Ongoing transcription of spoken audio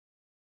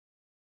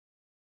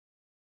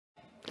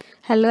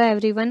Hello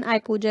everyone, I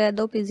Pooja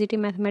Yadav, PGT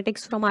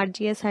Mathematics from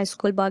RGS High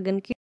School,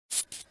 Baganki.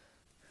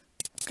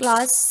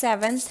 Class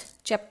 7th,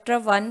 Chapter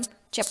 1,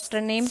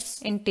 Chapter name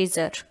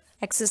Integer.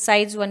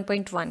 Exercise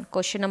 1.1,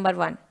 question number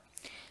 1.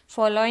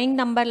 Following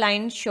number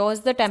line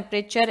shows the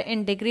temperature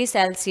in degree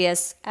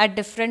Celsius at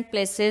different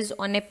places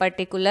on a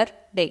particular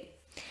day.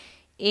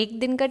 एक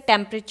दिन का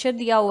temperature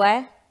दिया हुआ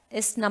है,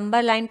 इस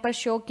number line पर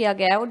show किया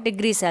गया है वो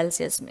डिग्री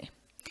सेल्सियस में.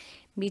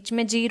 बीच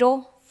में 0,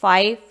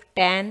 5,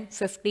 10,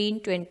 15,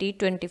 20,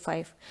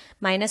 25,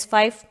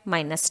 -5,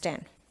 -10.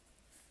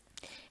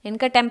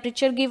 इनका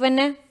टेम्परेचर गिवन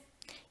है.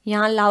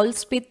 यहाँ Lahaul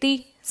Spiti,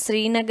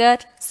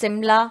 Srinagar,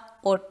 Shimla,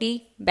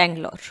 OT,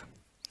 Bangalore.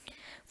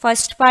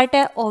 First part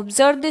है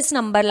observe this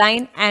number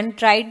line and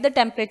right the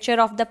temperature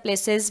of the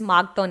places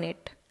marked on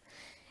it.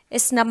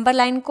 इस नंबर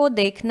लाइन को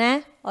देखना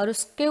है और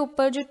उसके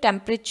ऊपर जो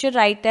टेम्परेचर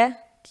राइट है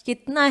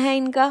कितना है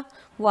इनका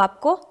वो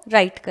आपको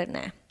राइट करना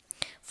है.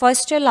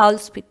 फर्स्ट है लाहौल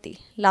स्पीति.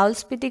 लाहौल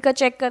स्पीति का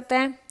चेक करते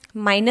हैं.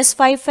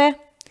 -5 है,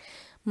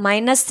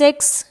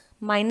 -6,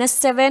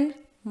 -7,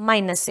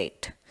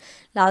 -8.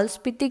 लाहौल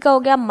स्पीति का हो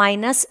गया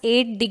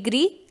 -8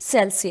 degree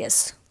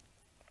Celsius.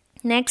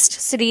 Next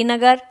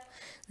Srinagar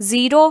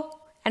 0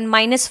 and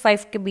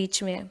 -5 के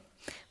बीच में है.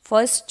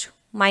 फर्स्ट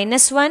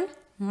 -1,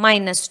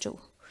 -2,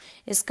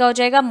 इसका हो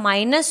जाएगा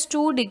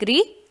 -2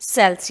 डिग्री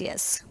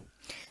सेल्सियस.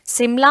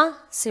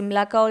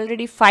 शिमला का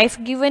ऑलरेडी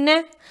 5 गिवन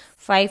है,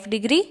 5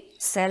 डिग्री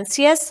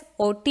सेल्सियस.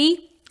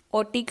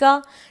 ओटी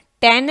का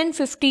 10 एंड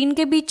 15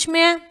 के बीच में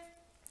है.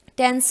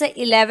 10 से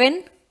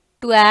 11,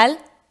 12,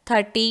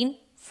 13,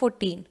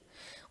 14.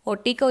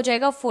 ओटी का हो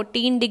जाएगा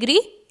 14 डिग्री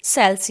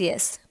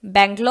सेल्सियस.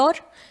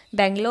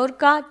 बेंगलोर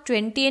का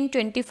 20 एंड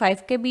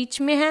 25 के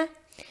बीच में है.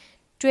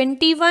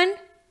 21,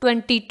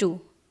 22,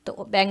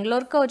 तो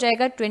बेंगलोर का हो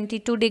जाएगा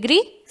 22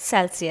 degree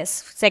Celsius.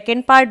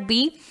 Second part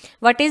B,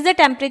 what is the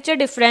temperature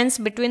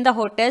difference between the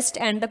hottest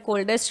and the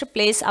coldest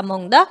place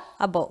among the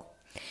above.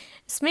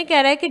 इसमें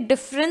कह रहा है कि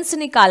डिफरेंस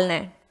निकालना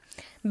है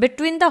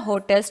बिटवीन द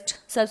हॉटेस्ट.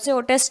 सबसे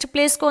हॉटेस्ट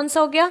प्लेस कौन सा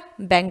हो गया?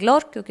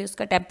 बेंगलोर, क्योंकि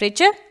उसका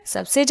टेम्परेचर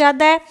सबसे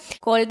ज़्यादा है.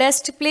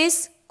 कोल्डेस्ट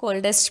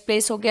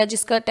प्लेस हो गया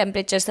जिसका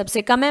टेम्परेचर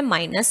सबसे कम है,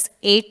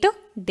 -8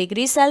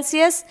 डिग्री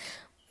सेल्सियस.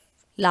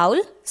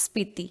 लाहौल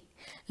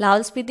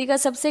स्पीति का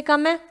सबसे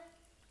कम है,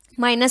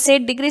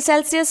 -8 डिग्री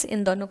सेल्सियस.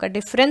 इन दोनों का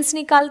डिफरेंस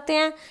निकालते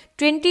हैं.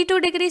 22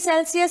 डिग्री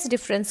सेल्सियस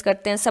डिफरेंस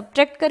करते हैं,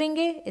 सब्ट्रैक्ट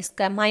करेंगे.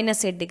 इसका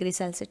 -8 डिग्री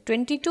सेल्सियस.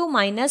 22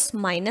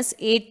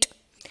 -8,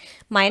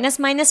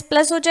 माइनस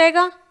प्लस हो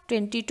जाएगा.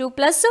 22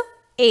 +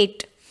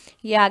 8,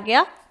 ये आ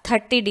गया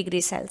 30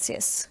 degree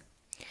Celsius.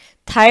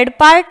 Third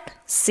part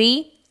C,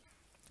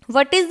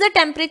 what is the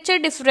temperature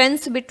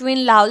difference between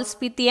Lahaul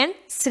Spiti and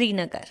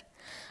Srinagar.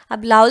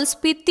 अब लाहौल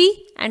स्पीति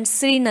एंड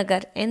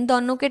श्रीनगर इन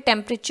दोनों के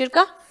टेम्परेचर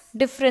का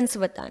डिफरेंस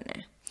बताना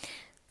है.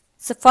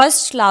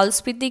 फर्स्ट लाहौल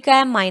स्पीति का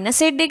है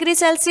 -8 डिग्री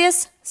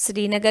सेल्सियस,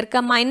 श्रीनगर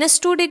का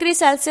 -2 डिग्री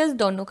सेल्सियस.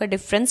 दोनों का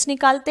डिफरेंस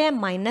निकालते हैं.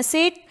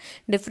 -8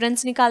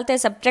 डिफरेंस निकालते हैं,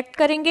 सब्ट्रैक्ट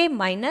करेंगे.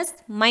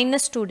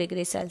 -2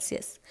 डिग्री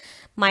सेल्सियस.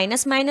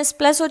 माइनस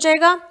प्लस हो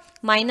जाएगा.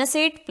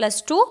 -8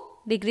 + 2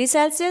 डिग्री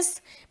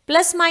सेल्सियस.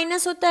 प्लस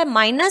माइनस होता है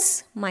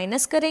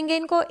माइनस करेंगे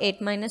इनको.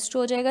 8 - 2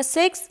 हो जाएगा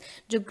 6.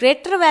 जो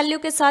ग्रेटर वैल्यू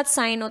के साथ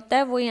साइन होता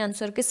है वही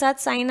आंसर के साथ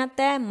साइन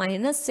आता है,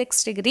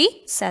 -6 degree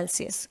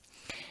Celsius.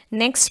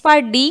 Next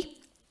part D,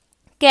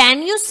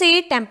 can you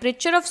से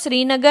temperature of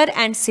Srinagar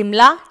and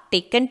Shimla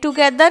taken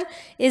together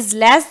is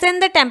less than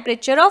the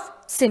temperature of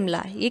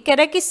Shimla. ये कह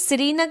रहा है कि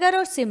श्रीनगर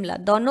और शिमला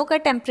दोनों का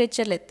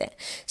टेम्परेचर लेते हैं.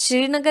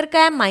 श्रीनगर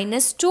का है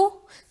 -2,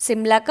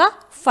 शिमला का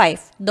 5.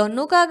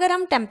 दोनों का अगर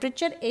हम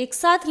टेम्परेचर एक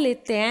साथ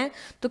लेते हैं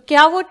तो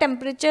क्या वो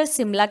टेम्परेचर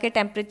शिमला के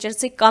टेम्परेचर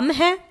से कम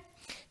है?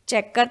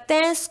 चेक करते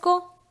हैं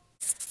इसको.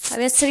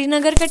 अब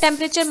श्रीनगर का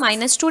टेम्परेचर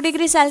 -2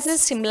 डिग्री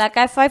सेल्सियस, शिमला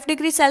का 5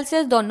 डिग्री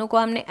सेल्सियस. दोनों को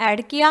हमने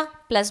ऐड किया,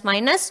 प्लस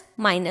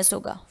माइनस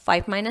होगा.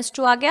 5 -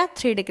 2 आ गया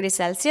 3 डिग्री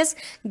सेल्सियस.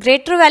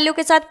 ग्रेटर वैल्यू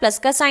के साथ प्लस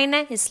का साइन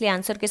है, इसलिए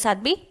आंसर के साथ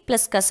भी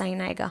प्लस का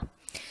साइन आएगा.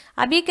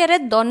 अब ये कह रहे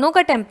हैं दोनों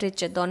का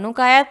टेम्परेचर, दोनों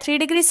का आया 3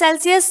 डिग्री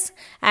सेल्सियस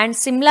एंड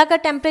शिमला का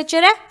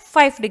टेम्परेचर है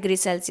 5 डिग्री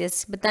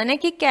सेल्सियस. बताना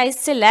कि क्या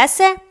इससे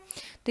लेस है.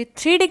 तो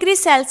 3 डिग्री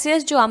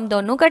सेल्सियस जो हम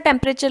दोनों का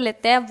टेम्परेचर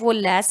लेते हैं वो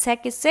लेस है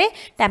किससे?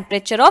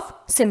 Temperature of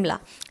Shimla.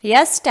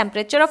 Yes,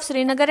 temperature of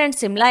Srinagar and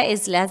Shimla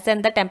is less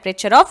than the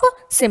temperature of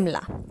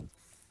Shimla.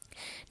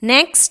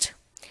 Next,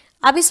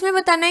 अब इसमें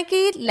बताना है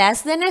कि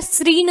लेस देन है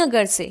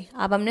श्रीनगर से.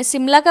 अब हमने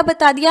शिमला का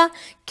बता दिया,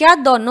 क्या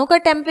दोनों का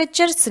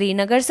टेम्परेचर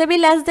श्रीनगर से भी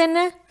लेस देन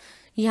है?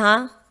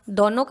 यहाँ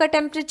दोनों का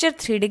टेम्परेचर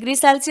 3 डिग्री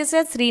सेल्सियस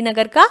है,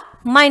 श्रीनगर का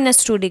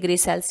 -2 डिग्री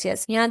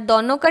सेल्सियस. यहाँ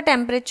दोनों का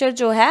टेम्परेचर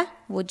जो है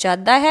वो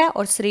ज़्यादा है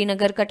और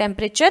श्रीनगर का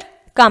टेम्परेचर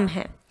कम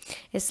है,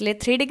 इसलिए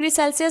 3 degree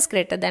Celsius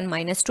greater than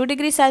 -2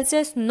 degree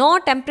Celsius. No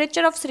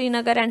temperature of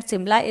Srinagar and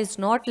Shimla is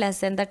not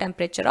less than the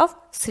temperature of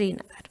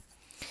Srinagar.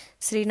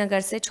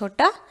 Srinagar से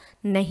छोटा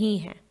नहीं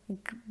है,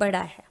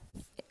 बड़ा है.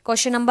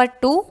 Question number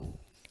 2,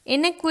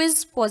 in a quiz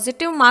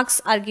positive marks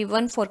are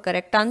given for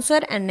correct answer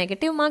and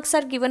negative marks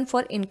are given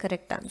for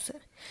incorrect answer.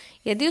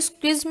 यदि उस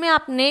quiz में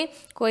आपने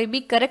कोई भी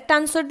करेक्ट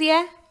आंसर दिया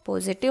है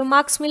पॉजिटिव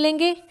मार्क्स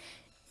मिलेंगे,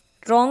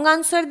 रॉन्ग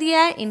आंसर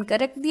दिया है,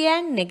 इनकरेक्ट दिया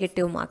है,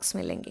 नेगेटिव मार्क्स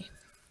मिलेंगे।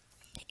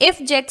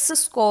 If Jacques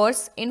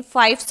scores in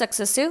 5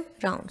 successive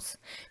rounds,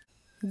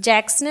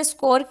 Jacques ने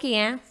स्कोर किए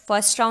हैं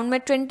फर्स्ट राउंड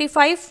में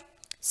 25,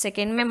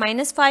 सेकेंड में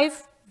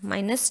 -5,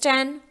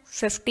 -10,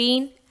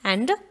 15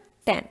 एंड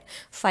 10,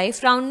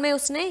 5 राउंड में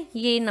उसने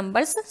ये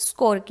नंबर्स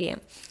स्कोर किए।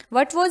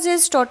 What was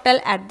his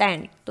total at the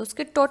end, तो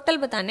उसके टोटल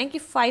बताने कि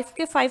 5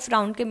 के 5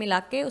 राउंड के मिला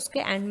के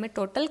उसके एंड में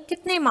टोटल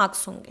कितने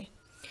मार्क्स होंगे।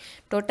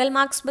 टोटल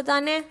मार्क्स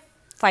बताने हैं,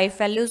 5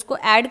 वैल्यूज को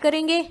ऐड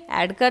करेंगे,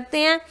 ऐड करते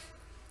हैं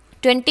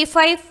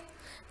 25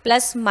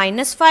 plus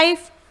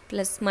 -5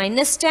 plus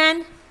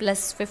 -10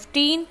 plus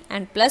 15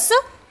 and plus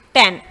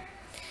 10।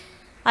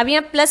 अब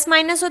यहाँ प्लस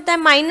माइनस होता है,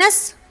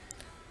 माइनस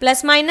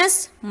प्लस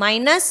माइनस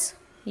माइनस,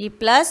 ये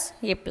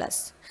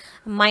प्लस,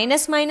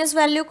 माइनस माइनस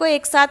वैल्यू को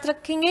एक साथ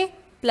रखेंगे,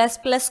 प्लस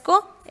प्लस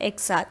को एक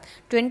साथ,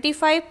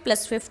 25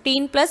 प्लस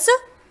 15 प्लस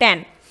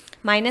 10,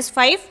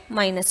 -5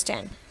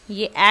 -10,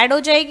 ये ऐड हो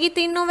जाएगी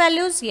तीनों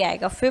वैल्यूज, ये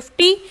आएगा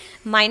 50,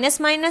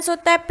 माइनस माइनस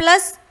होता है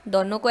प्लस,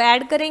 दोनों को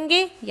ऐड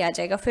करेंगे, ये आ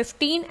जाएगा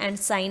 15 एंड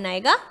साइन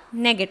आएगा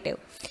नेगेटिव,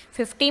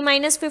 50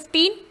 माइनस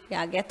 15, ये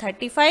आ गया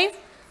 35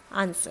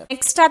 आंसर।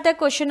 नेक्स्ट आता है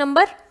question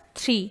number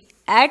 3।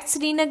 Eight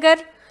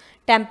Srinagar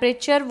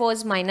temperature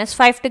was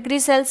 -5 degree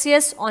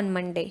Celsius on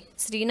Monday.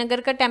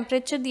 Srinagar का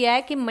टेम्परेचर दिया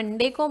है कि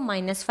मंडे को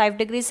 -5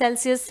 डिग्री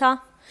सेल्सियस था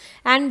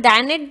and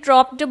then it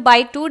dropped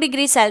bye 2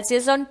 degree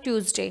Celsius on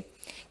Tuesday,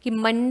 कि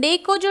मंडे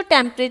को जो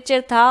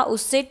टेम्परेचर था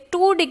उससे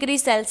 2 डिग्री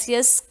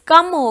सेल्सियस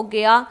कम हो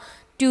गया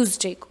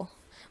ट्यूसडे को।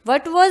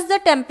 What was the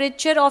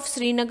temperature of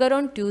Srinagar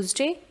on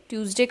Tuesday,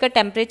 Tuesday का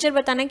टेम्परेचर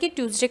बताना कि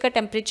ट्यूसडे का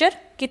टेम्परेचर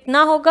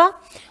कितना होगा।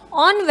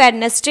 ऑन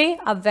वेडनेसडे,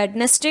 अब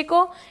वेडनेसडे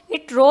को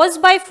it rose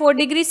bye 4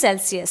 degree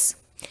Celsius,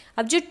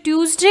 अब जो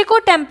ट्यूसडे को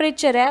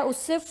टेम्परेचर है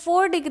उससे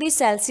 4 डिग्री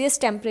सेल्सियस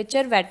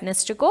टेम्परेचर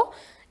वेडनेसडे को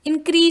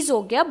इंक्रीज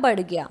हो गया,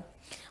 बढ़ गया।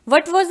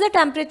 What was the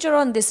temperature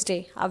on this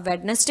day, अब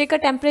वेडनेसडे का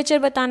टेम्परेचर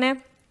बताना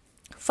है।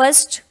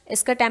 फर्स्ट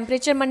इसका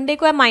टेम्परेचर मंडे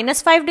को है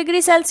 -5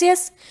 डिग्री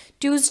सेल्सियस,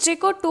 ट्यूसडे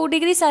को 2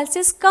 डिग्री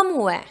सेल्सियस कम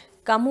हुआ है,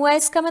 कम हुआ है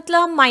इसका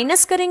मतलब हम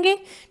माइनस करेंगे,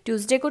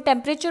 ट्यूसडे को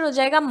टेम्परेचर हो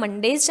जाएगा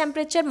Mondays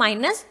temperature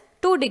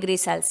 -2 degree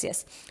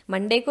Celsius,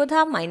 Monday को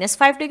था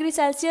 -5 डिग्री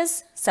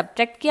सेल्सियस,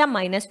 सब्ट्रैक्ट किया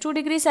 -2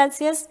 डिग्री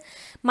सेल्सियस,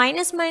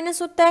 माइनस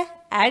माइनस होता है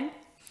ऐड,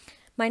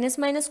 माइनस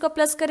माइनस को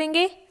प्लस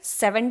करेंगे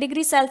 7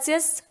 डिग्री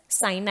सेल्सियस,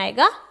 साइन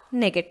आएगा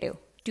नेगेटिव।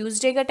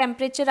 ट्यूसडे का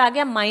टेम्परेचर आ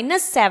गया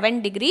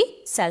 -7 डिग्री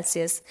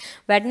सेल्सियस।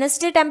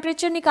 वेडनेसडे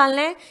टेम्परेचर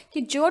निकालना है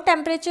कि जो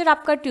टेम्परेचर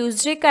आपका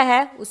ट्यूसडे का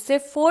है उससे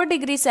 4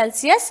 डिग्री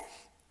सेल्सियस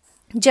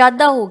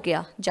ज़्यादा हो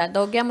गया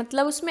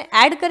मतलब उसमें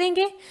ऐड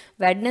करेंगे,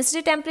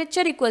 Wednesday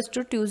temperature equals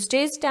to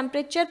Tuesdays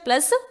temperature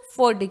plus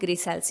 4 degree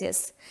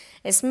Celsius.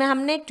 इसमें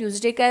हमने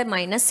ट्यूसडे का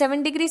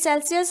 -7 डिग्री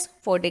सेल्सियस,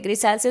 4 डिग्री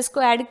सेल्सियस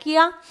को ऐड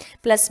किया,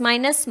 प्लस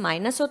माइनस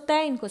माइनस होता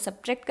है, इनको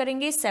सब्ट्रैक्ट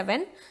करेंगे,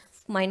 7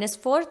 -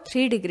 4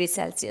 3 डिग्री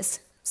सेल्सियस,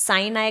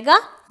 साइन आएगा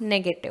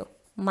नेगेटिव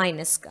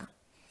माइनस का।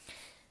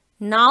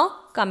 Now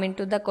coming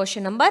to the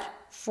question number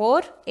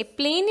 4। A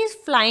plane is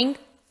flying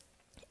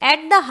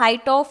at the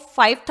height of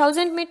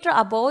 5000 meter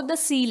above the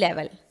sea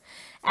level.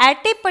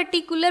 At a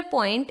particular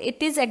point,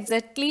 it is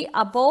exactly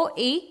above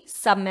a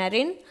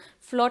submarine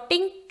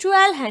floating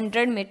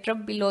 1200 meter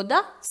below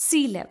the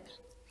sea level.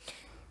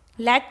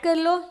 Let कर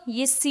लो,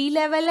 ये sea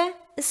level है,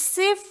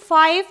 इससे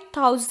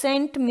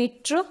 5000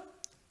 metre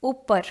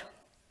ऊपर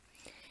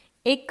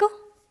एक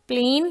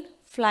plane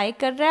fly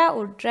कर रहा है,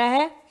 उड़ रहा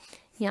है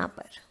यहाँ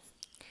पर।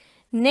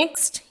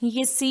 नेक्स्ट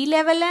ये सी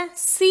लेवल है,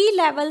 सी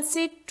लेवल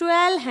से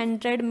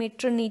 1200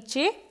 मीटर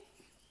नीचे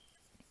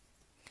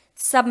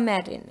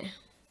सबमरीन है।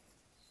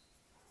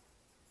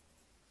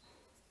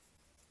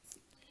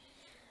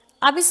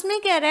 अब इसमें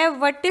कह रहा है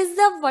what is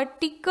the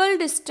vertical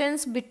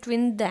distance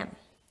between them,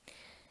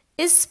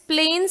 इस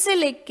प्लेन से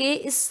लेके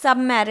इस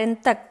सबमरीन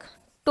तक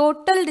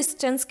टोटल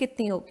डिस्टेंस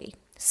कितनी होगी।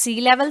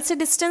 सी लेवल से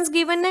डिस्टेंस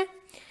गिवन है,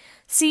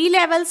 सी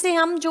लेवल से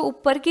हम जो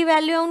ऊपर की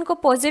वैल्यू है उनको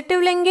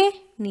पॉजिटिव लेंगे,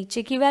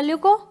 नीचे की वैल्यू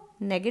को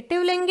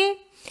नेगेटिव लेंगे।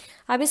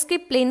 अब इसकी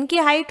प्लेन की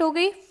हाइट हो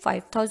गई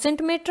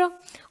 5000 मीटर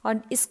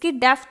और इसकी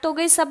डेप्थ हो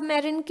गई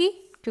सबमरीन की,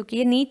 क्योंकि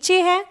ये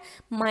नीचे है,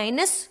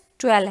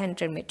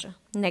 -1200 मीटर,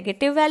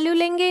 नेगेटिव वैल्यू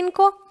लेंगे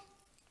इनको।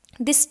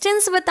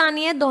 डिस्टेंस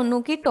बतानी है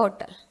दोनों की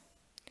टोटल।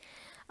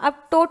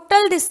 अब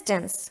टोटल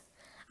डिस्टेंस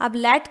अब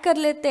लेट कर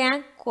लेते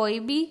हैं, कोई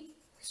भी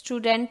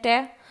स्टूडेंट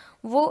है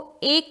वो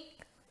एक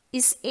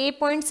इस ए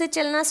पॉइंट से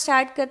चलना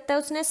स्टार्ट करता है,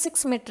 उसने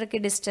 6 मीटर की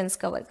डिस्टेंस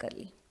कवर कर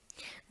ली।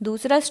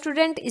 दूसरा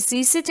स्टूडेंट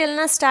इसी से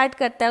चलना स्टार्ट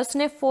करता है,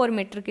 उसने 4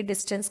 मीटर की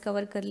डिस्टेंस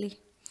कवर कर ली।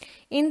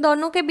 इन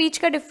दोनों के बीच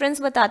का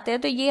डिफरेंस बताते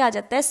हैं तो ये आ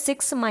जाता है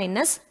 6 -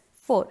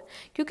 4,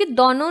 क्योंकि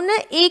दोनों ने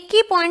एक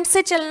ही पॉइंट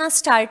से चलना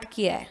स्टार्ट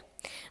किया है,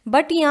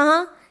 बट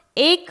यहाँ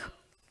एक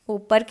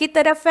ऊपर की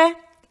तरफ है,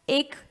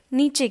 एक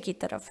नीचे की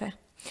तरफ है,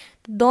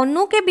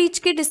 दोनों के बीच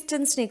की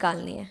डिस्टेंस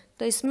निकालनी है,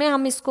 तो इसमें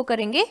हम इसको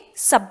करेंगे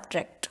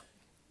सब्ट्रैक्ट।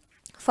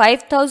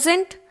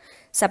 5000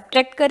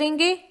 सब्ट्रैक्ट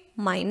करेंगे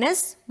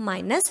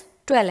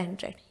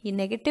 -1200, ये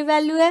नेगेटिव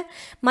वैल्यू है,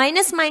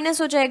 माइनस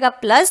माइनस हो जाएगा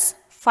प्लस,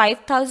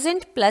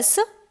 5000 +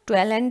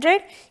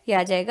 1200, ये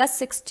आ जाएगा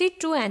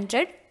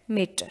 6200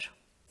 metre.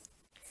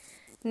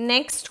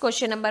 Next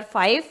question number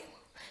 5,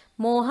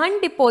 Mohan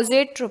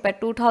deposit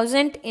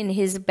 ₹2000 in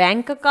his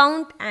bank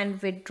account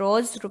and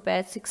withdraws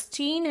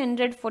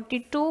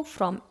 ₹1642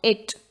 from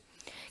it।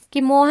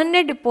 कि मोहन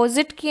ने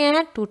डिपॉजिट किए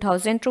हैं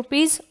 2000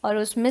 रुपीज़ और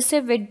उसमें से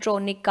विदड्रॉ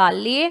निकाल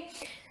लिए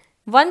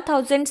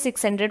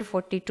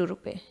 1642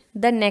 रुपये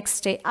द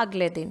नेक्स्ट डे,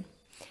 अगले दिन।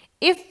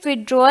 If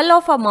withdrawal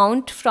of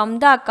amount from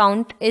the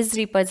account is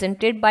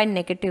represented by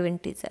negative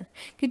integer,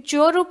 कि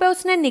जो रुपए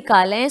उसने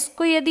निकाले हैं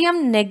इसको यदि हम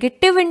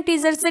नेगेटिव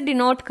इंटीजर से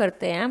डिनोट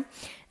करते हैं,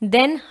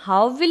 then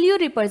how will you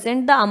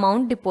represent the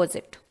amount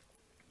deposit.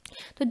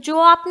 तो जो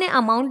आपने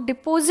अमाउंट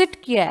डिपॉजिट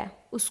किया है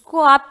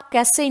उसको आप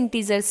कैसे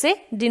इंटीजर से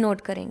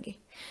डिनोट करेंगे।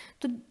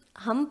 तो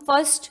हम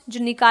फर्स्ट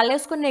जो निकाले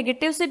उसको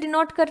नेगेटिव से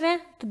डिनोट कर रहे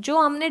हैं, तो जो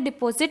हमने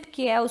डिपॉजिट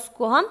किया है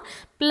उसको हम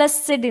प्लस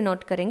से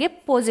डिनोट करेंगे,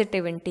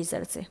 पॉजिटिव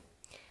इंटीजर से।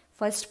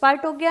 फर्स्ट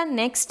पार्ट हो गया।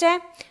 नेक्स्ट है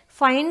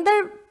find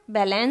the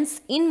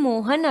balance in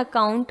Mohan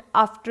account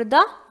after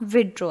the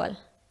withdrawal.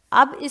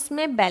 अब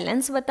इसमें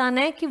बैलेंस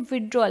बताना है कि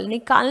विड्रॉल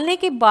निकालने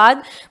के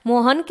बाद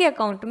मोहन के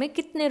अकाउंट में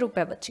कितने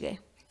रुपए बच गए।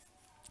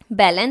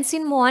 Balance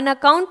in Mohan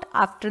account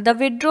after the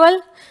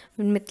withdrawal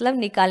मतलब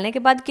निकालने के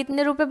बाद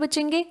कितने रुपए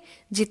बचेंगे,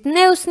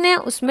 जितने उसने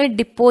उसमें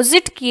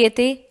डिपॉजिट किए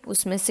थे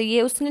उसमें से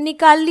ये उसने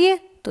निकाल लिए,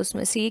 तो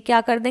उसमें से ये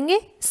क्या कर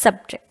देंगे,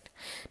 सब्ट्रैक्ट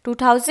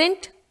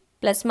 2000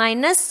 प्लस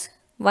माइनस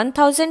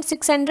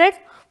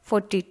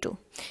 1642।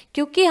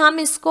 क्योंकि हम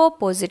इसको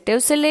पॉजिटिव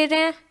से ले रहे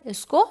हैं,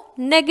 इसको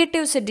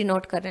नेगेटिव से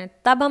डिनोट कर रहे हैं,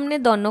 तब हमने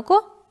दोनों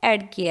को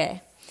ऐड किया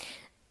है।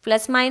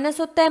 प्लस माइनस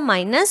होता है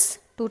माइनस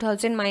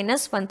 2000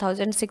 माइनस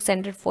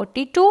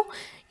 1642,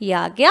 ये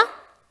आ गया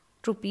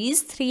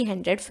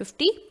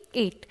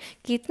 ₹358।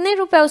 कितने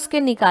रुपए उसके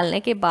निकालने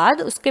के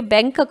बाद उसके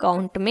बैंक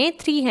अकाउंट में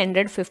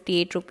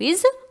 358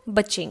 रुपीज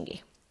बचेंगे।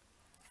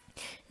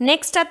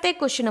 नेक्स्ट आते हैं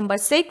question number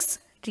 6,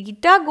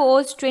 Rita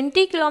goes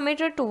 20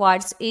 km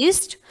towards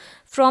east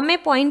from a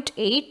point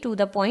A to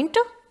the point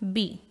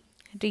B।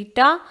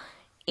 Rita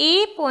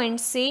A point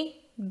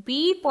से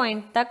B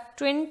पॉइंट तक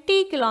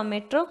 20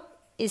 किलोमीटर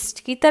ईस्ट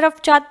की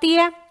तरफ जाती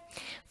है।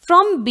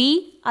 फ्रॉम B,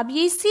 अब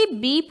ये इसी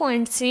B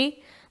पॉइंट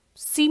से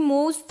सी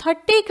मूव्स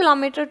 30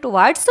 किलोमीटर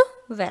टुवर्ड्स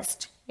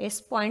वेस्ट।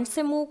 इस पॉइंट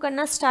से मूव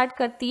करना स्टार्ट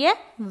करती है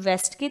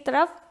वेस्ट की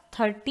तरफ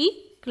 30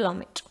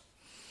 kilometre.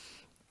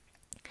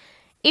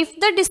 If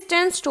the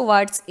distance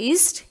towards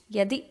east,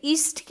 यदि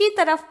ईस्ट की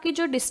तरफ की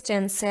जो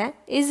डिस्टेंस है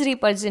is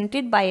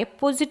represented by A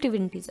positive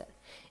integer,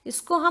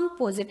 इसको हम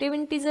पॉजिटिव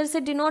इंटीजर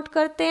से डिनोट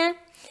करते हैं,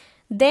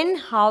 then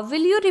how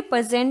will you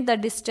represent the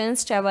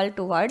distance travel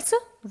towards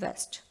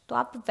waste. तो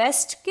आप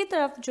वेस्ट की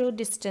तरफ जो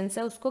डिस्टेंस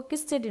है उसको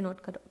किससे डिनोट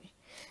करोगे।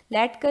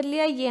 लेट कर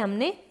लिया, ये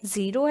हमने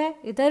 0 है।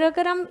 इधर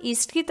अगर हम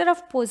ईस्ट की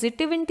तरफ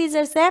पॉजिटिव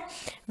इंटीजर्स है,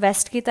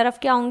 वेस्ट की तरफ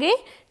क्या होंगे,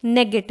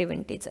 नेगेटिव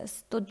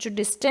इंटीजर्स। तो जो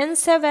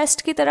डिस्टेंस है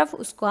वेस्ट की तरफ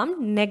उसको हम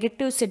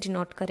नेगेटिव से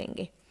डिनोट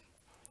करेंगे।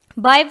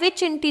 By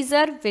which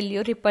integer will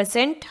you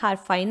represent her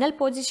final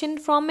position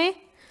from ए।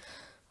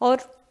 और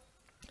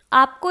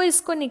आपको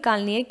इसको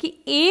निकालनी है कि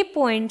ए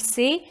पॉइंट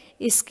से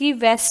इसकी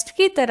वेस्ट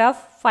की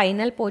तरफ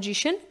फाइनल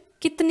पोजिशन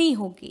कितनी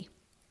होगी।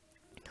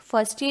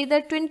 फर्स्ट ये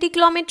इधर 20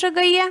 किलोमीटर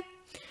गई है,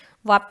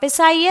 वापस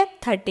आई है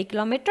 30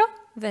 किलोमीटर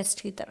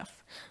वेस्ट की तरफ।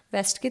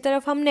 वेस्ट की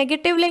तरफ हम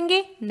नेगेटिव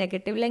लेंगे,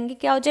 नेगेटिव लेंगे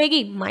क्या हो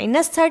जाएगी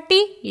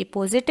 -30, ये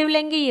पॉजिटिव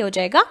लेंगे ये हो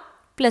जाएगा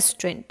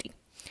 +20।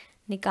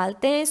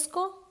 निकालते हैं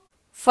इसको।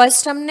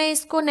 फर्स्ट हमने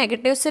इसको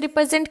नेगेटिव से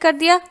रिप्रेजेंट कर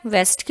दिया,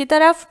 वेस्ट की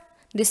तरफ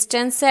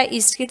डिस्टेंस है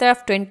ईस्ट की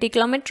तरफ 20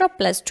 किलोमीटर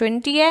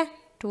 +20 है,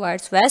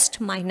 टुवर्ड्स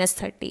वेस्ट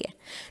 -30 है।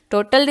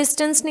 टोटल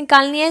डिस्टेंस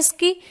निकालनी है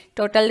इसकी,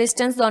 टोटल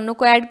डिस्टेंस दोनों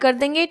को ऐड कर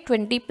देंगे,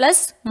 20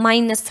 प्लस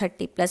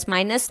 -30 प्लस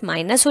माइनस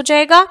माइनस हो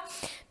जाएगा,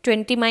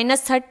 20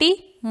 - 30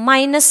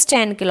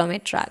 -10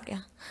 किलोमीटर आ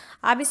गया।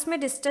 अब इसमें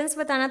डिस्टेंस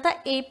बताना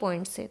था ए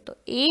पॉइंट से, तो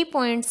ए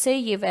पॉइंट से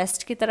ये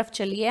वेस्ट की तरफ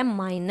चली है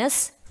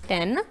 -10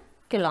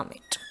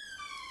 kilometre.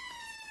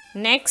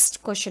 Next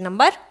question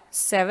number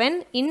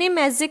 7, in a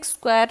magic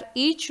square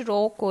each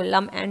row,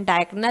 column and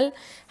diagonal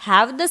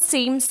have the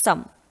same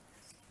sum.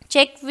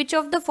 Check which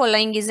of the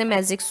following is a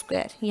magic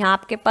square। यहाँ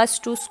आपके पास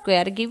 2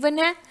 स्क्वायर गिवन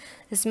है,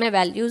 इसमें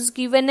वैल्यूज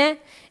गिवन है।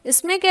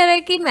 इसमें कह रहा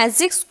है कि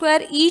magic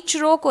square each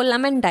row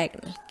column and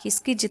diagonal, कि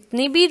इसकी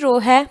जितनी भी रो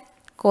है,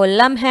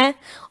 कॉलम है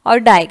और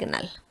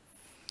डायगोनल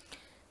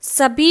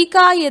सभी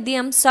का यदि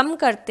हम सम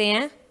करते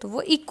हैं तो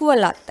वो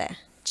इक्वल आता है।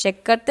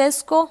 चेक करते हैं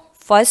इसको।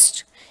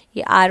 फर्स्ट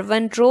ये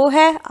R1 रो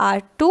है,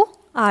 R2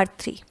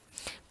 R3,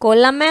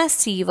 कॉलम है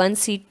C1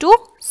 C2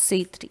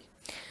 C3।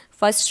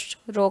 First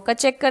row का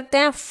चेक करते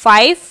हैं।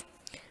 5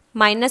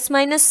 माइनस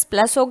माइनस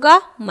प्लस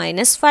होगा,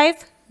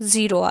 -5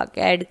 0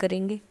 आके ऐड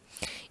करेंगे।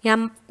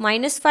 यहाँ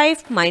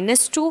 -5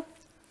 -2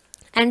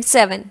 एंड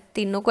 7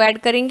 तीनों को ऐड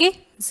करेंगे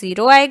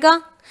 0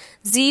 आएगा।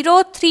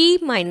 0 3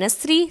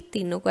 -3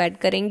 तीनों को ऐड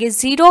करेंगे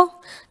 0।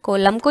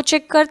 कॉलम को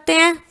चेक करते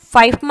हैं।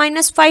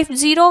 5 - 5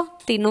 0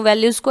 तीनों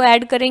वैल्यूज को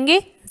ऐड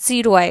करेंगे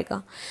 0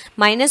 आएगा।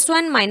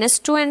 -1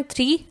 -2 एंड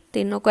 3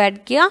 तीनों को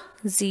ऐड किया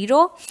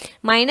 0।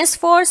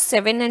 -4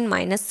 7 एंड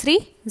 -3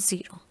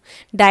 0।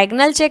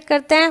 डायगोनल चेक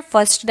करते हैं।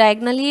 फर्स्ट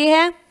डायगोनल ये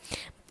है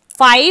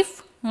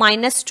 5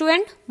 -2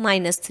 एंड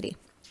 -3,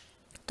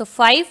 तो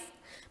 5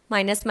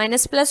 माइनस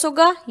माइनस प्लस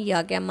होगा, ये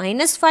आ गया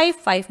 -5,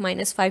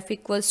 5 - 5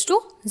 equals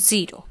to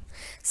 0।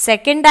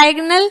 Second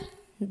diagonal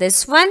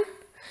this one,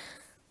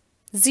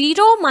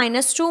 0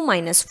 -2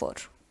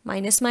 -4,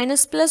 minus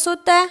minus plus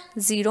होता है,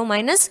 0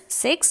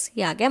 -6,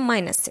 ये आ गया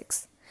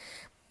 -6।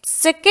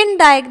 Second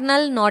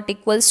diagonal not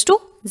equals to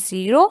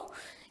 0,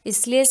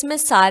 इसलिए इसमें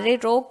सारे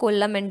row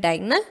column and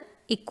diagonal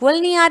equal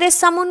नहीं आ रहे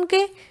सम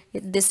उनके,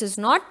 this is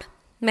not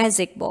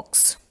magic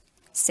box.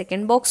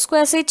 Second box को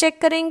ऐसे ही चेक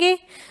करेंगे,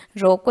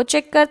 रो को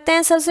चेक करते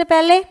हैं सबसे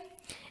पहले,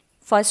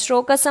 फर्स्ट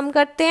रो का सम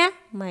करते हैं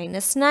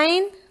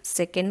 -9,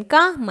 सेकेंड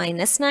का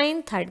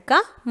 -9, थर्ड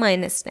का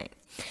 -9।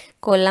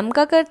 कॉलम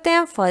का करते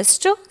हैं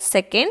first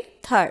second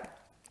third,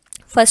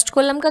 first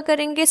column का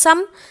करेंगे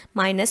सम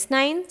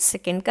 -9,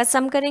 सेकेंड का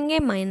सम करेंगे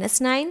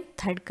 -9,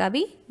 थर्ड का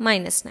भी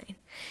 -9।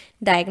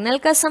 डायगोनल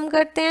का सम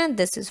करते हैं,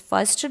 this is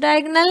first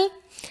diagonal,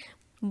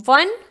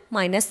 1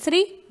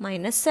 -3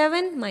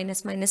 -7,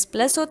 minus minus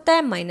plus होता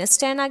है,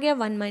 -10 आ गया,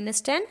 1 -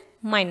 10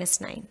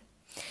 -9।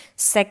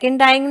 सेकेंड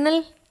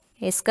डायगोनल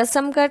इसका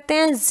सम करते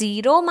हैं,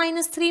 0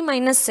 -3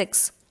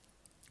 -6,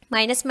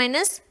 माइनस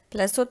माइनस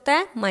प्लस होता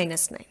है,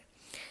 -9।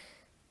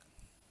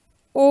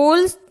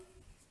 All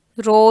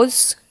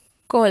rose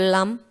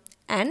column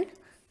and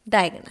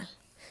diagonal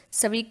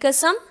सभी का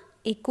सम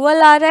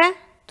इक्वल आ रहा है,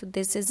 तो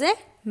this is a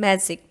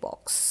magic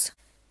box.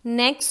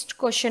 Next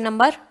question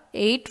number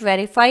 8,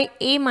 verify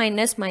a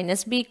minus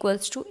minus b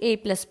equals to a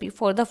plus b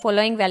for the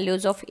following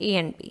values of a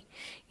and b।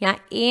 यहाँ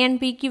a and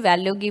b की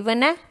value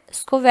given है,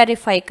 इसको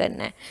verify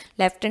करना है।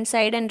 Left hand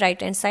side and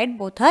right hand side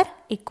both are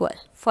equal.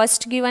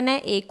 First given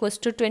है a equals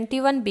to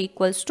 21, b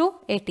equals to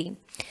 18।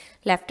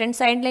 Left hand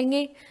side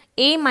लेंगे,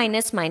 a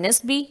minus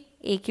minus b,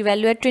 a की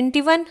value है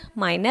 21,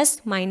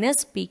 minus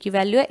minus b की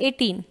value है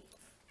 18,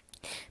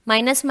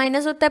 minus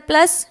minus होता है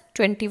plus,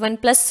 21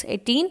 +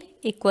 18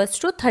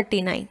 equals to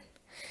 39।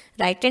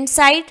 Right hand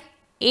side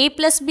a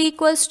plus B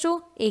equals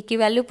to, a की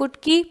value put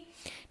की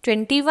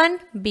 21,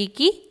 b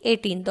की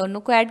 18, दोनों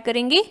को ऐड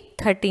करेंगे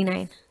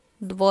 39।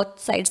 Both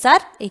sides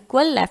are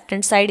equal, left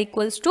hand side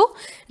equals to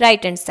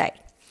right hand side.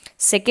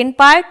 Second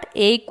part,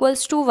 a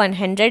equals to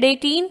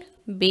 118,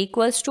 b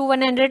equals to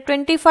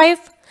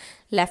 125।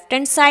 Left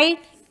hand side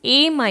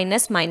a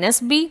minus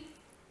minus b,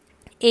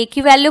 a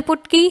की value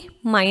put की,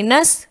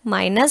 minus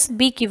minus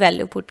b की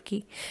value put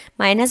की,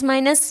 minus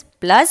minus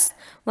plus,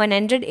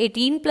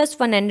 118 +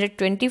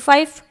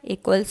 125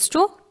 equals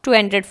to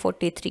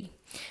 243।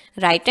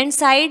 Right hand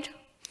side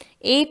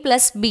a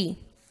plus b,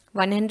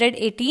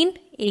 118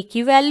 a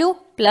की value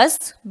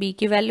plus b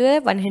की value है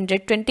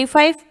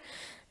 125,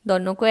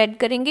 दोनों को add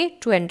करेंगे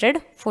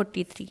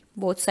 243।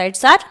 Both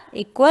sides are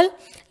equal,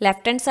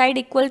 left hand side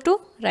equal to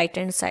right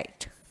hand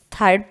side.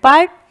 Third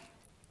part,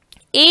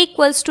 a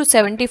equals to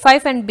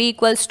 75 and b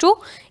equals to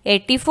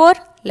 84।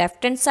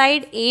 Left hand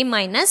side a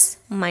minus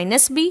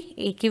minus b,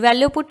 a की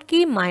value put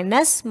की,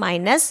 minus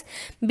minus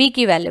b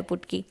की value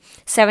put की,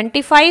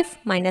 75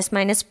 minus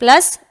minus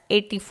plus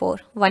 84,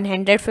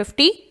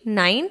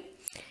 159।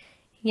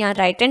 यहाँ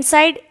right hand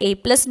side a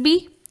plus b,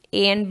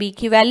 a and b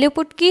की value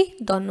put की,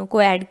 दोनों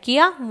को add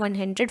किया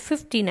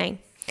 159।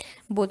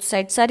 Both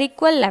sides are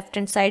equal, left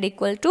hand side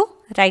equal to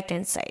right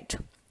hand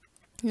side.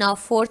 Now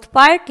fourth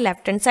part,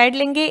 left hand side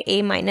लेंगे,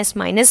 a minus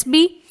minus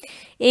b,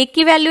 a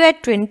की value है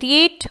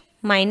 28,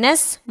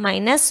 minus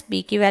minus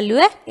b की value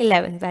है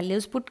 11,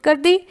 values put कर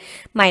दी,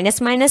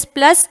 minus minus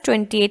plus,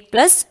 28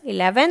 +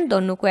 11,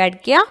 दोनों को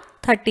add किया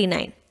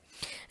 39।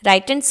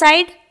 Right hand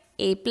side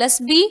a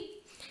plus b,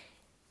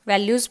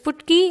 values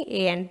put की,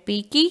 a एंड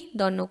b की,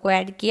 दोनों को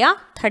ऐड किया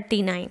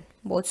 39।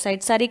 Both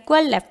sides are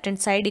equal, left hand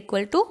side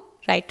equal to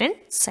right hand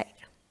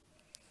side.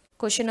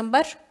 Question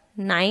number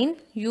 9,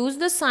 use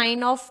the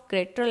sign of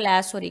greater,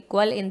 less or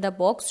equal in the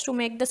box to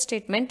make the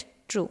statement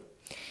true।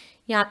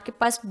 यहाँ आपके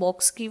पास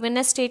box given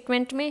है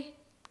statement में,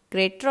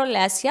 greater और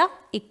less या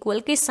equal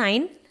के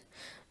sign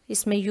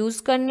इसमें use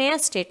करने हैं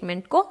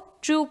स्टेटमेंट को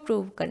ट्रू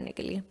प्रूव करने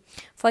के लिए।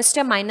 फर्स्ट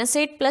है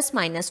 -8 +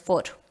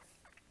 -4,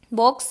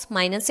 बॉक्स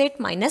 -8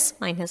 -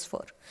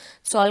 -4,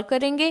 सॉल्व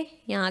करेंगे।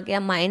 यहाँ आ गया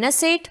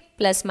 -8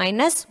 +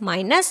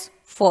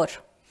 -4,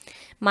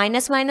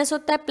 माइनस माइनस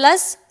होता है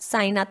प्लस,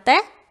 साइन आता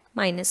है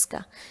माइनस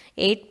का,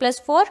 8 +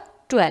 4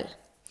 12,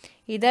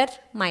 इधर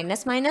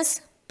minus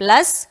minus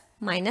plus,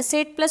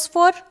 -8 +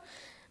 4,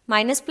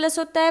 minus plus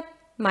होता है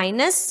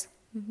माइनस,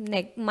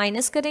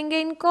 माइनस करेंगे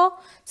इनको,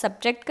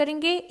 सब्ट्रैक्ट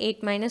करेंगे,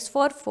 8 -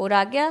 4, 4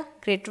 आ गया,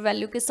 ग्रेटर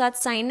वैल्यू के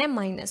साथ साइन है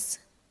माइनस,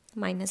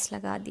 माइनस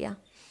लगा दिया।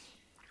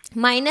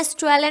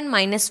 -12 एंड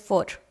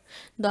 -4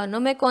 दोनों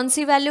में कौन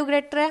सी वैल्यू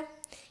ग्रेटर है?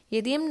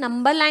 यदि हम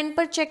नंबर लाइन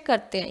पर चेक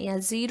करते हैं, यहाँ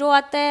 0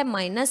 आता है,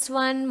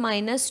 -1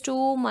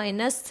 -2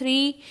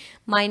 -3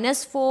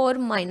 -4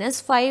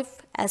 -5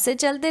 ऐसे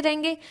चलते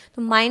रहेंगे,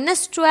 तो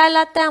 -12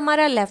 आता है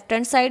हमारा लेफ्ट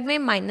हैंड साइड में,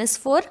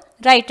 -4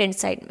 राइट हैंड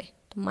साइड में,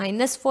 तो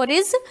 -4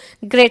 is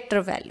greater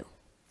value.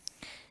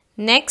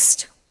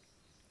 Next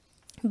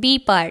B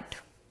part,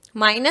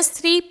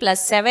 -3 +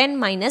 7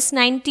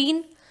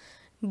 -19,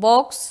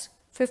 box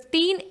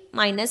 15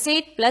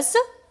 -8 +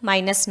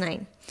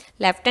 -9,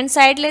 left hand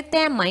side लेते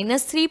हैं,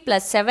 -3 +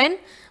 7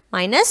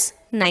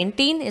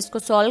 -19, इसको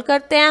सॉल्व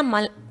करते हैं,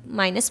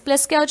 माइनस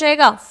प्लस क्या हो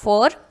जाएगा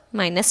 4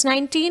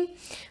 -19,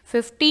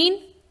 15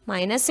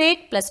 -8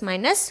 +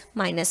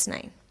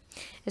 -9,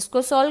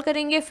 इसको सॉल्व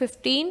करेंगे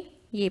 15,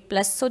 ये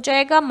प्लस हो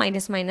जाएगा,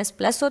 माइनस माइनस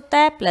प्लस होता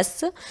है,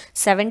 प्लस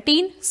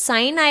 17,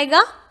 साइन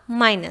आएगा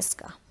माइनस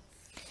का,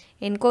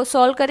 इनको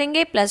सॉल्व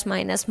करेंगे, प्लस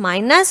माइनस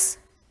माइनस,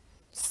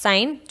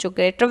 साइन जो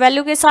ग्रेटर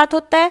वैल्यू के साथ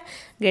होता है,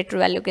 ग्रेटर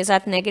वैल्यू के साथ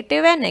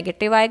नेगेटिव है,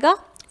 नेगेटिव आएगा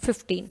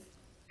 15,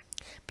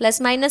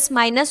 प्लस माइनस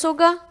माइनस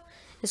होगा,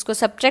 इसको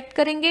सब्ट्रैक्ट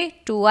करेंगे,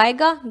 2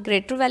 आएगा,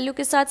 ग्रेटर वैल्यू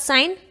के साथ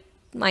साइन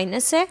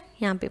माइनस है,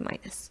 यहाँ पे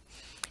माइनस,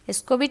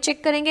 इसको भी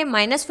चेक करेंगे,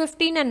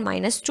 -15 एंड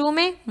 -2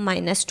 में,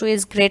 -2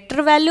 is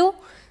greater value,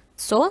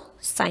 so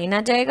sine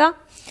आ जाएगा,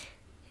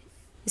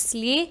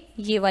 इसलिए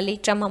ये वाली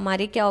टर्म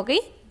हमारी क्या हो गई,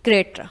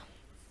 ग्रेटर।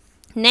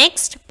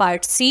 नेक्स्ट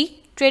पार्ट सी,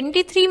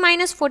 23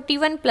 -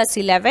 41 +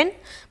 11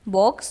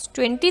 बॉक्स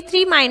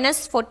 23 -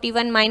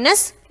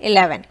 41 -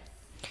 11,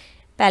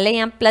 पहले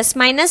यहाँ प्लस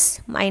माइनस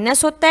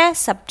माइनस होता है,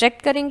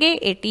 सब्ट्रैक्ट करेंगे,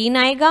 18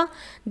 आएगा,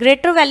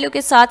 ग्रेटर वैल्यू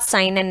के साथ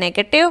साइन है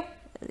नेगेटिव,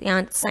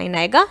 यहाँ साइन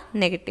आएगा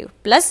negative,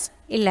 plus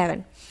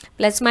 11,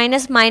 plus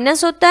minus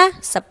minus होता है,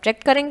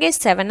 सब्ट्रैक्ट करेंगे,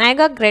 7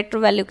 आएगा, ग्रेटर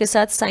वैल्यू के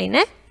साथ साइन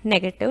है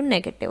नेगेटिव,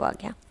 नेगेटिव आ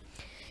गया,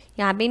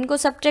 यहाँ भी इनको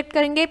सब्ट्रैक्ट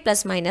करेंगे,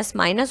 प्लस माइनस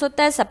माइनस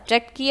होता है,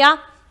 सब्ट्रैक्ट किया,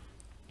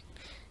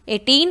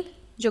 18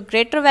 जो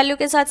ग्रेटर वैल्यू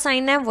के साथ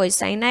साइन है वही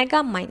साइन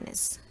आएगा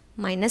माइनस,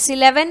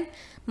 -11,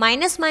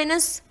 माइनस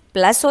माइनस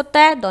प्लस होता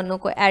है, दोनों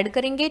को ऐड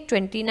करेंगे,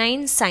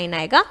 29, साइन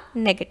आएगा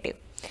नेगेटिव।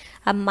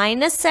 अब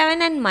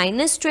 -7 एंड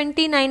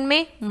 -29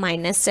 में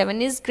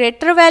 -7 is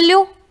greater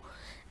value,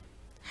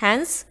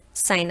 hence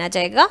sign आ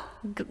जाएगा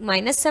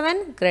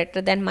 -7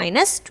 greater than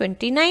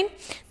 -29,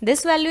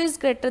 this value is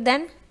greater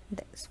than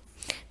this.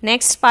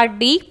 Next part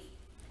D,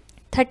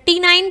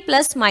 39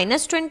 +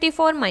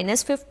 -24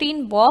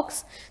 -15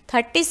 box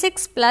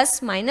 36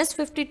 +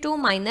 -52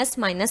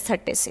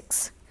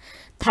 -36,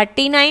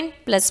 39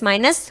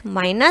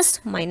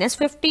 ±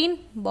 -15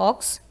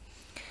 box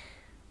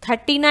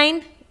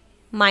 39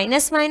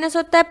 minus minus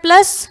होता है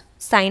प्लस,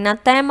 साइन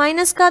आता है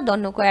माइनस का,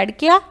 दोनों को ऐड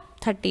किया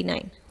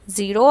 39,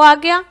 0 आ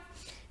गया,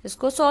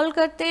 इसको सॉल्व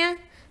करते हैं,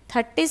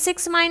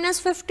 36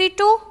 -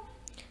 52,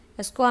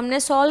 इसको हमने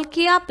सॉल्व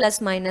किया,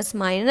 प्लस माइनस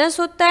माइनस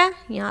होता है,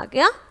 यहाँ आ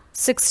गया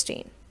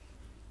 16,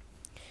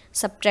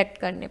 सब्ट्रैक्ट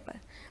करने पर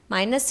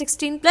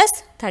 -16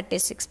 +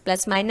 36,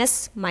 प्लस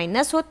माइनस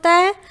माइनस होता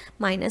है,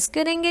 माइनस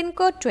करेंगे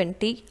इनको,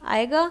 20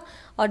 आएगा,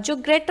 और जो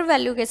ग्रेटर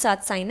वैल्यू के साथ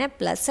साइन है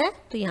प्लस है,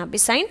 तो यहाँ भी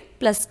साइन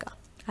प्लस का।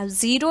 अब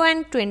 0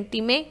 एंड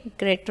 20 में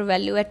ग्रेटर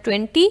वैल्यू है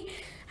 20,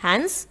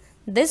 hence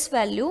this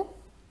value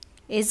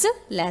is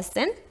less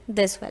than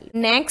this value.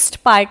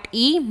 Next part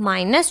E,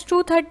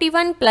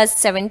 -231 +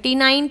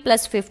 79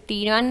 +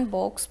 51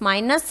 box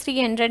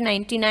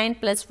 -399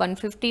 +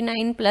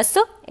 159 +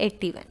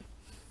 81,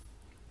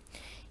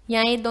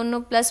 यहाँ ये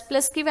दोनों प्लस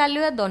प्लस की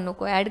वैल्यू है, दोनों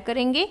को ऐड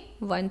करेंगे,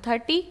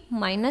 130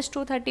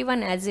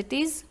 -231 एज इट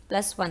इज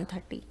प्लस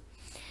 130,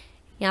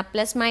 यहाँ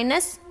प्लस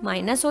माइनस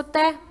माइनस होता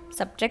है,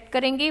 सब्ट्रैक्ट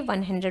करेंगे,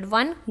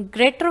 101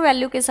 ग्रेटर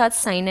वैल्यू के साथ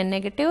साइन है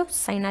नेगेटिव,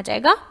 साइन आ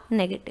जाएगा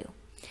नेगेटिव,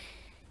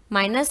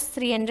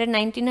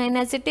 -399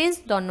 एज इट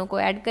इज, दोनों को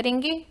ऐड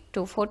करेंगे,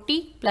 240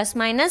 प्लस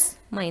माइनस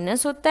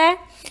माइनस होता है,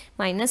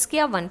 माइनस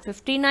किया,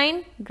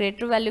 159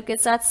 ग्रेटर वैल्यू के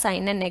साथ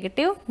साइन है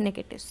नेगेटिव,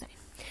 नेगेटिव साइन।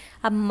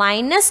 अब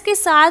माइनस के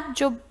साथ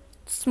जो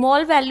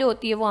स्मॉल वैल्यू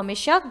होती है वो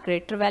हमेशा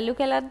ग्रेटर वैल्यू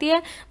कहलाती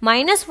है,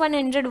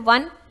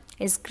 -101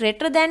 is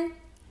greater than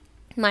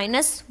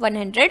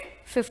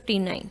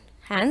 -159,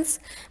 hence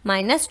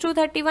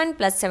 -231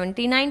 +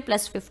 79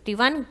 +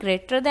 51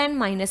 greater than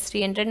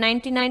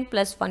 -399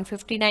 +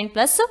 159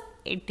 +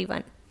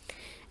 81.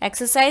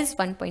 Exercise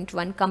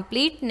 1.1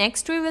 complete.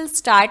 Next we will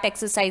start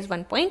exercise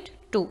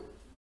 1.2.